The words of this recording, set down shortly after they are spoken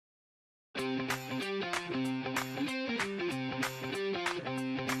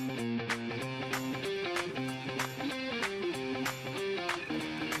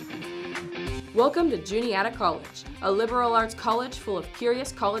Welcome to Juniata College, a liberal arts college full of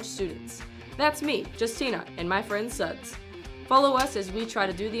curious college students. That's me, Justinna, and my friend Suds. Follow us as we try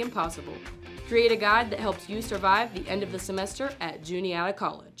to do the impossible. Create a guide that helps you survive the end of the semester at Juniata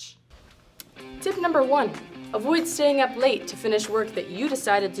College. Tip number 1, avoid staying up late to finish work that you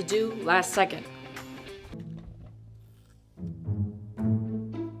decided to do last second.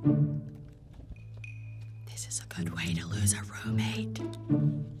 This is a good way to lose a roommate.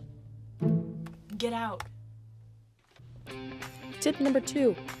 Get out. Tip number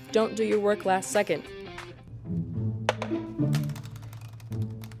 2, don't do your work last second.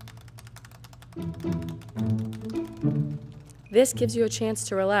 This gives you a chance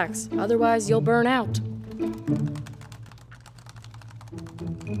to relax, otherwise you'll burn out.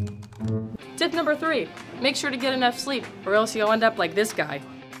 Tip number 3, make sure to get enough sleep, or else you'll end up like this guy.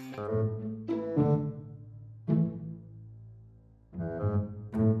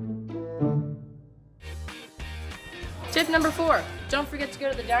 Tip number 4, don't forget to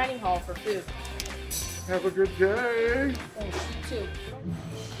go to the dining hall for food. Have a good day. Thanks, you too.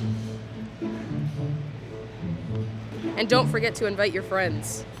 And don't forget to invite your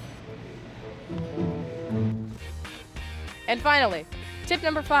friends. And finally, tip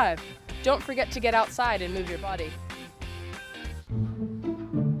number 5, don't forget to get outside and move your body.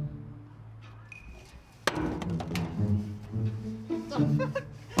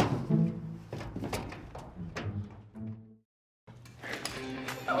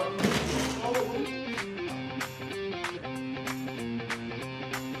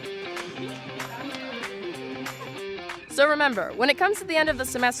 So remember, when it comes to the end of the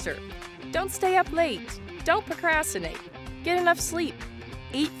semester, don't stay up late, don't procrastinate, get enough sleep,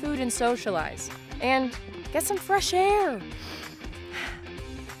 eat food and socialize, and get some fresh air,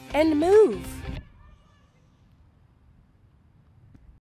 and move.